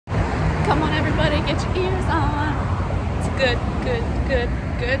Come on everybody, get your ears on. It's a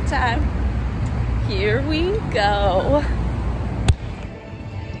good time. Here we go.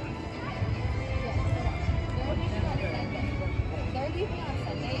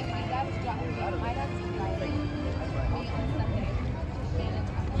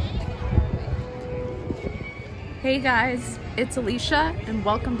 Hey guys, it's Alicia and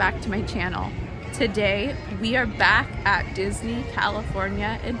welcome back to my channel. Today we are back at Disney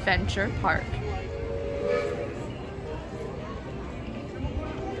California Adventure Park.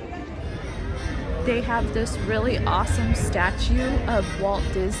 They have this really awesome statue of Walt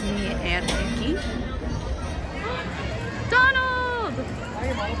Disney and Mickey. Donald!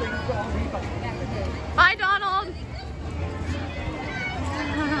 Bye, Donald!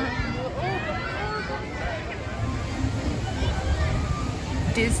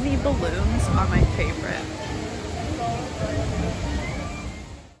 Disney balloons are my favorite.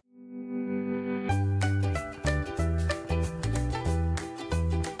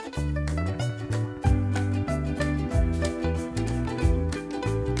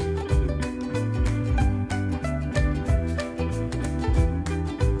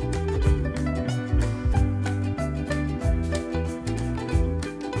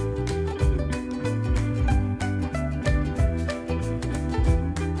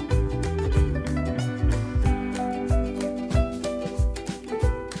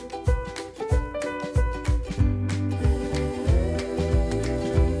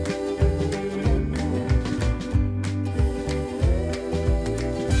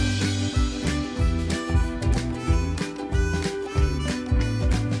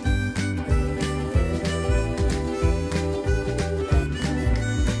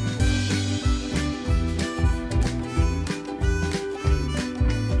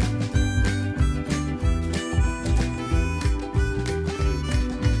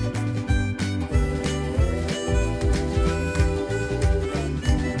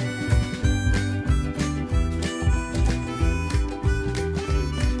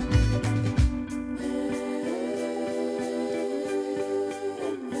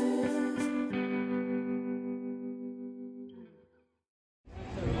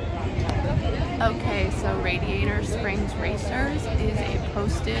 Okay, so Radiator Springs Racers is a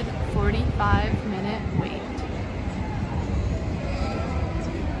posted 45-minute wait.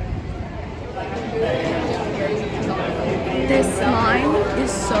 This line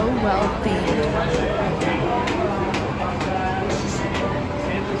is so well themed.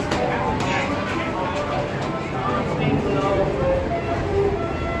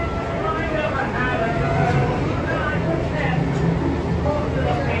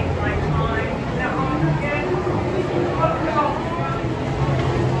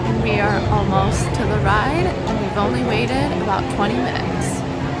 We are almost to the ride, and we've only waited about 20 minutes.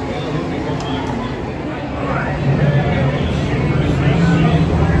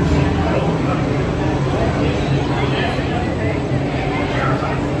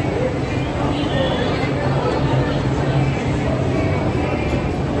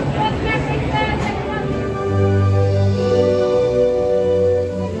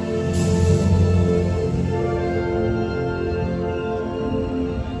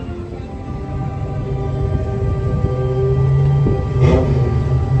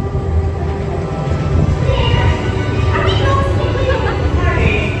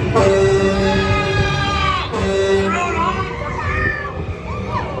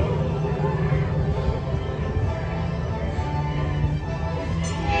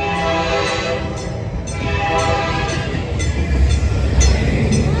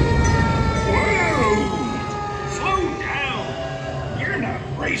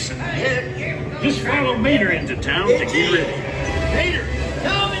 Just follow Mater into town to get ready. Mater,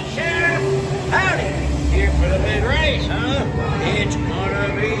 coming, Sheriff. Howdy. Here for the big race, huh? It's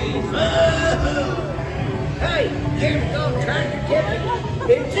gonna be fun. Hey, here we go, tractor tipping.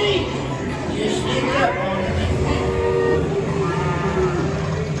 It's easy. Just stick up on it.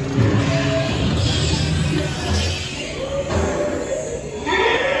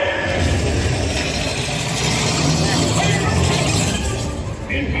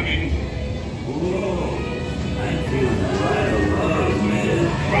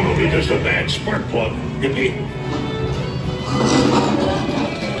 Probably just a bad spark plug. Yippee.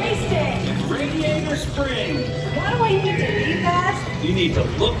 Radiator Springs. Why do I need to be fast? You need to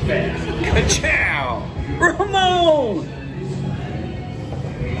look fast. Ka-chow! Ramon!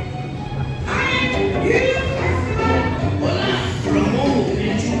 Ramon,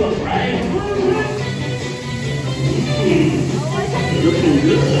 did you look right? Looking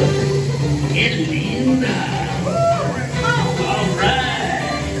good. It's you now. All right.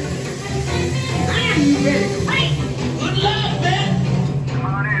 Good luck, man. Come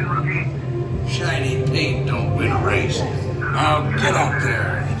on in, rookie. Shiny paint don't win a race. Now get out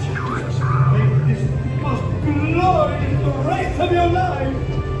there. Race of your life!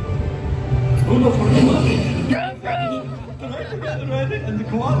 Uno for the money. Ready? And the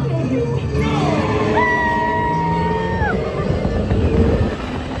quadro. Go!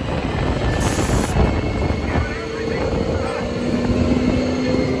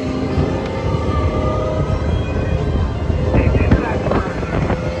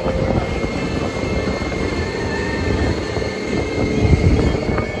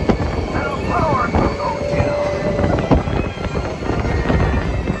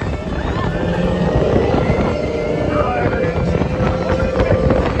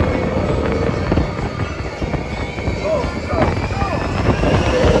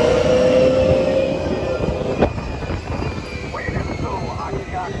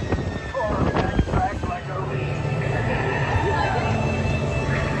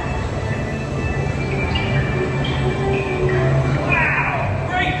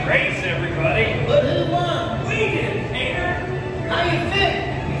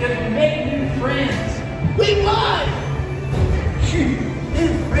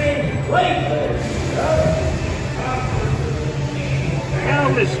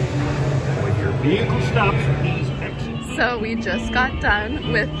 So we just got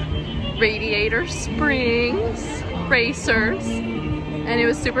done with Radiator Springs Racers and it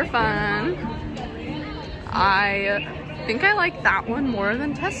was super fun. I think I like that one more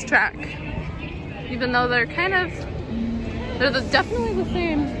than Test Track, even though they're definitely the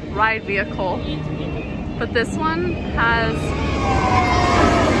same ride vehicle, but this one has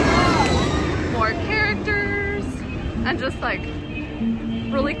more characters and just like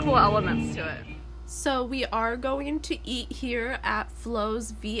really cool elements to it. So we are going to eat here at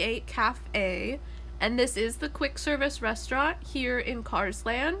Flo's V8 Cafe, and this is the quick service restaurant here in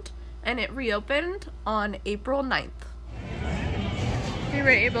Carsland, and it reopened on April 9th. We were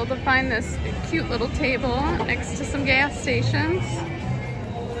able to find this cute little table next to some gas stations.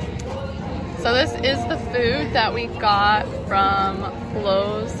 So this is the food that we got from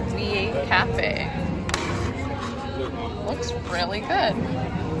Flo's V8 Cafe. Looks really good.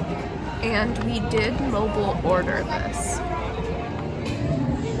 And we did mobile order this.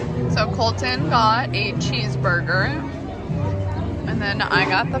 So Colton got a cheeseburger, and then I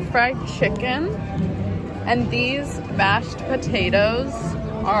got the fried chicken, and these mashed potatoes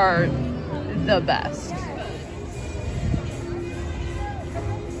are the best.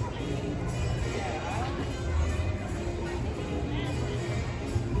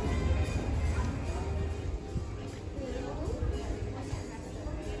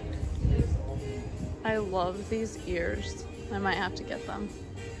 I love these ears. I might have to get them.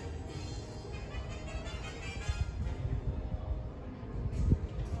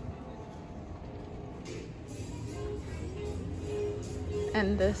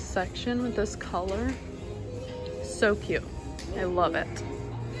 And this section with this color, so cute. I love it.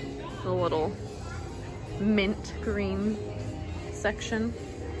 The little mint green section.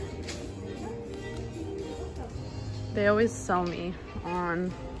 They always sell me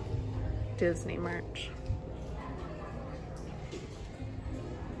on Disney merch.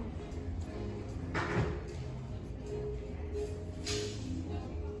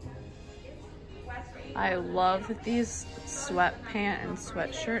 I love these sweatpant and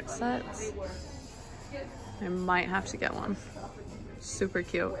sweatshirt sets. I might have to get one. Super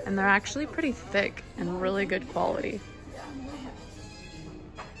cute. And they're actually pretty thick and really good quality.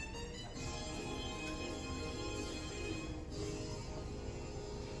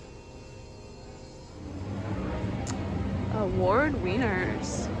 Award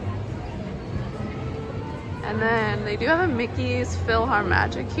wieners. And then they do have a Mickey's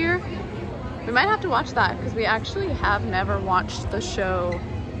PhilharMagic here. We might have to watch that because we actually have never watched the show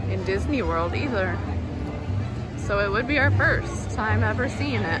in Disney World either. So it would be our first time ever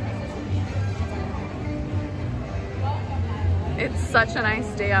seeing it. It's such a nice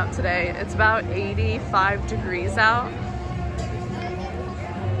day out today. It's about 85 degrees out.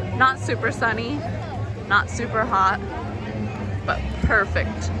 Not super sunny, not super hot, but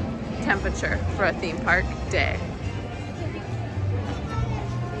perfect temperature for a theme park day.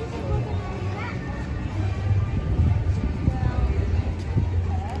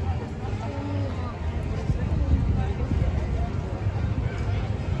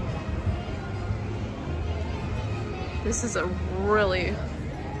 This is a really,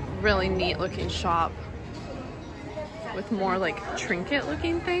 really neat looking shop with more like trinket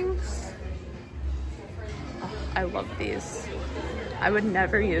looking things. Oh, I love these. I would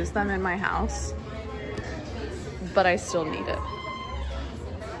never use them in my house, but I still need it.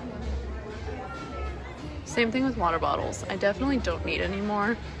 Same thing with water bottles. I definitely don't need any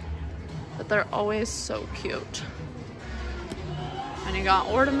more, but they're always so cute. And you got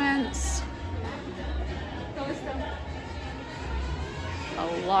ornaments. A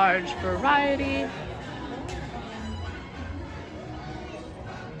large variety.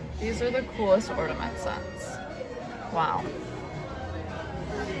 These are the coolest ornament sets. Wow.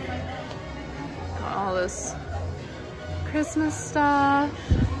 Got all this Christmas stuff.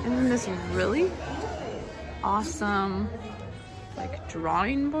 And then this really awesome like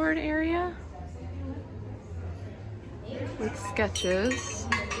drawing board area with sketches.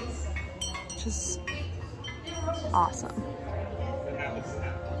 Just awesome.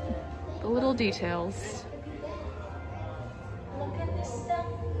 The little details.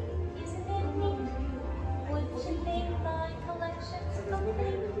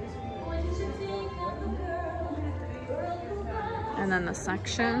 And then the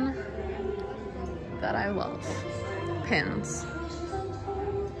section that I love, pins.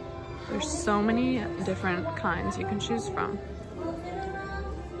 There's so many different kinds you can choose from.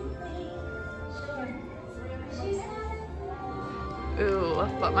 Ooh,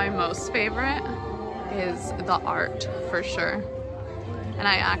 but my most favorite is the art for sure. And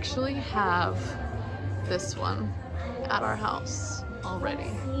I actually have this one at our house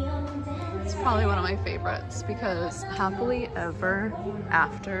already. It's probably one of my favorites because happily ever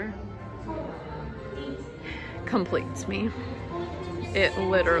after completes me. It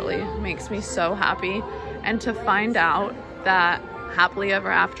literally makes me so happy. And to find out that happily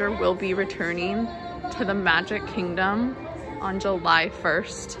ever after will be returning to the Magic Kingdom on July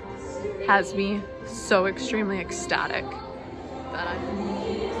 1st has me so extremely ecstatic that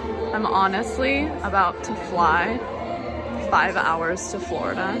I'm honestly about to fly 5 hours to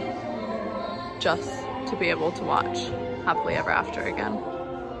Florida just to be able to watch Happily Ever After again.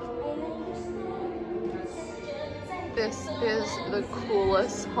 This is the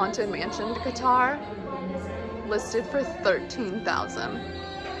coolest Haunted Mansion guitar, listed for $13,000.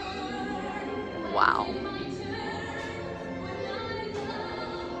 Wow.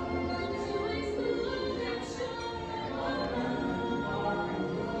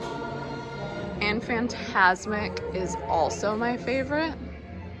 And Phantasmic is also my favorite.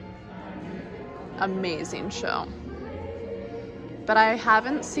 Amazing show. But I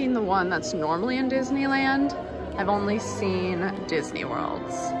haven't seen the one that's normally in Disneyland. I've only seen Disney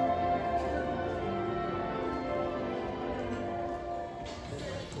World's.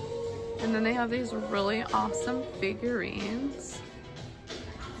 And then they have these really awesome figurines.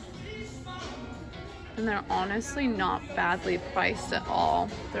 And they're honestly not badly priced at all.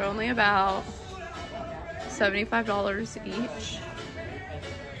 They're only about $75 each.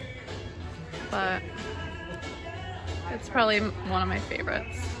 But it's probably one of my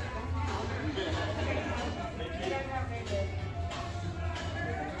favorites.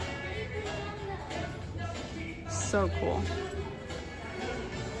 So cool.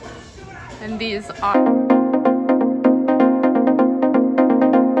 And these are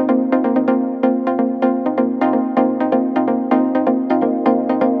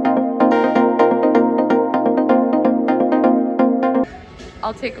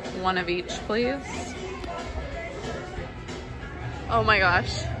I'll take one of each, please. Oh my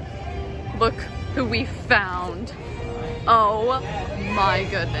gosh. Look who we found. Oh my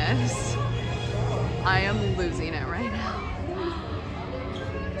goodness. I am losing it right now.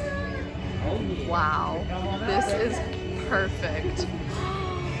 Wow. This is perfect.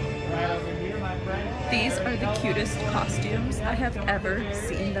 These are the cutest costumes I have ever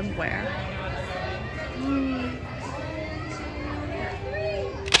seen them wear.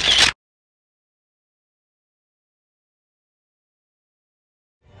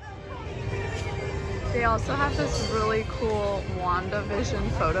 They also have this really cool WandaVision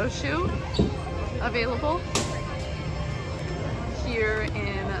photo shoot available here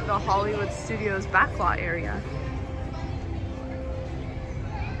in the Hollywood Studios backlot area.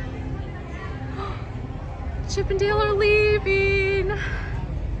 Chip and Dale are leaving.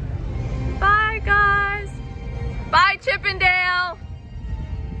 Bye guys. Bye Chip and Dale.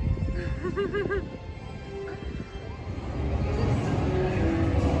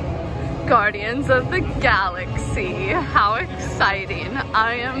 Guardians of the Galaxy. How exciting.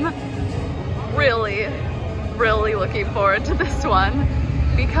 I am really looking forward to this one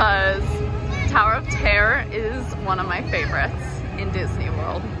because Tower of Terror is one of my favorites in Disney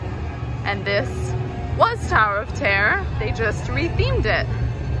World. And this was Tower of Terror. They just rethemed it.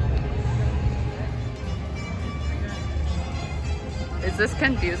 Is this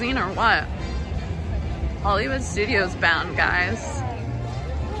confusing or what? Hollywood Studios bound, guys.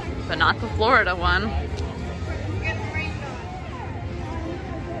 But not the Florida one.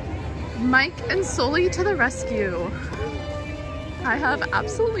 Mike and Sully to the rescue. I have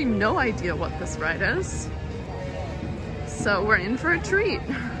absolutely no idea what this ride is. So we're in for a treat.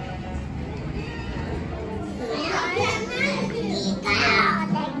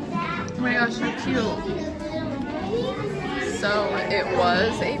 Oh my gosh, how cute. So it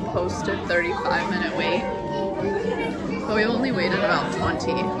was a posted 35-minute wait, but we only waited about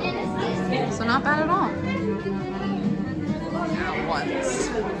 20. So not bad at all. At once.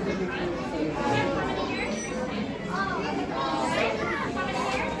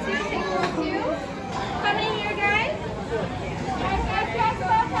 How many here, guys?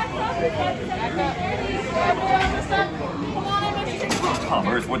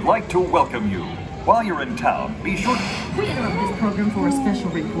 Commerce would like to welcome you. While you're in town, be sure to... We interrupt this program for a special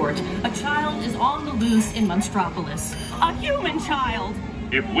report. A child is on the loose in Monstropolis. A human child!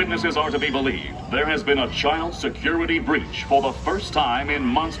 If witnesses are to be believed, there has been a child security breach for the first time in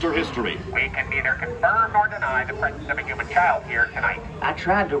monster history. We can neither confirm nor deny the presence of a human child here tonight. I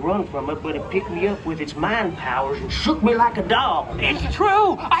tried to run from it, but it picked me up with its mind powers and shook me like a dog. It's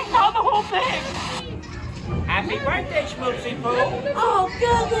true! I saw the whole thing! Happy birthday, Schmoopsy Poo! Oh,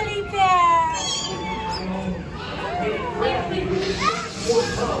 googly bear!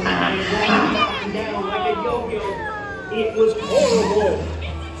 It was horrible.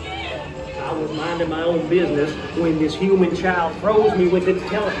 I was minding my own business when this human child froze me with its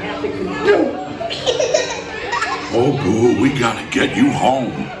telepathic control. Oh, boo, we gotta get you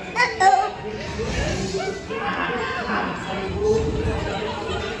home.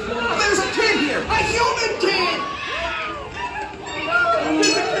 There's a kid here! A human kid!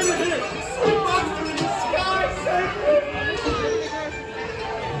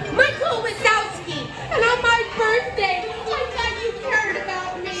 Michael Wazowski! And on my birthday, I thought you cared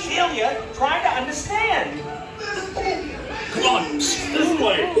about me! Celia, trying to understand. Come on, this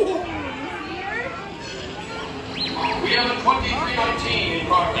way! We have a 2319 in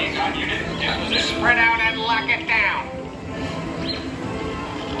parking on unit. Spread out and lock it down.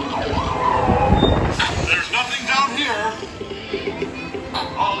 There's nothing down here.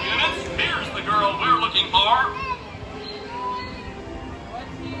 All units, here's the girl we're looking for.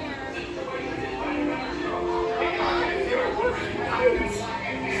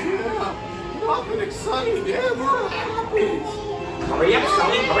 Nothing exciting ever happens! Hurry up,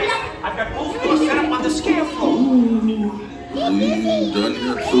 Sully, hurry up. I've got both doors set up on the scale floor. Done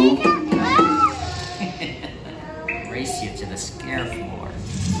your soup? Race you to the scare floor.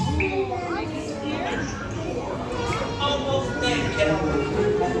 Almost there, kiddo.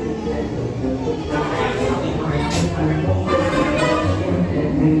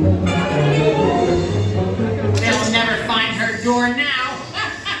 They'll never find her door now.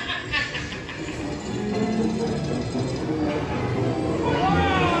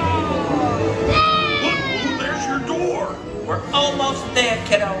 There's your door. We're almost there,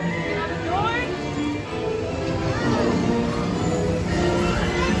 kiddo.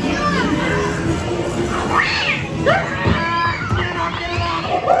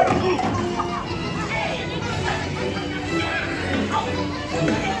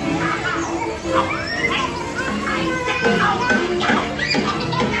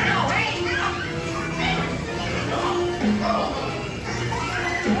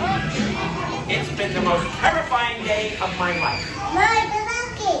 It's been the most terrifying day of my life.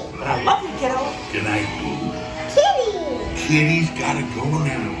 But I love you, kiddo. Good night, boo. Kitty! Kitty's gotta go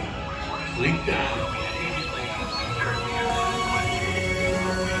now. Sleep down.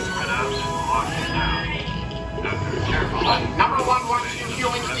 Number 1 wants you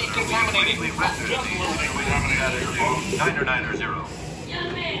humans decontaminated. Niner 0.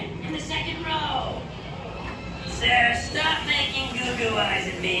 Young man in the second row. Sir, stop making goo-goo eyes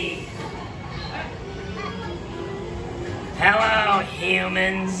at me. Hello,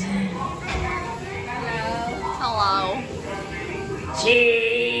 humans. Hello.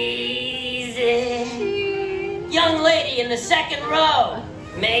 Cheese. Young lady in the second row.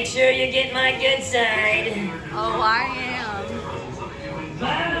 Make sure you get my good side. Oh, I am.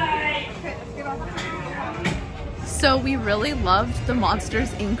 Bye. So we really loved the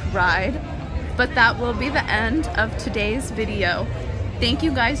Monsters Inc. ride, but that will be the end of today's video. Thank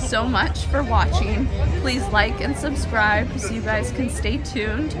you guys so much for watching. Please like and subscribe so you guys can stay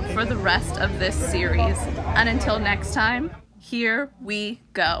tuned for the rest of this series. And until next time, here we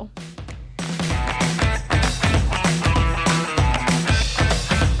go.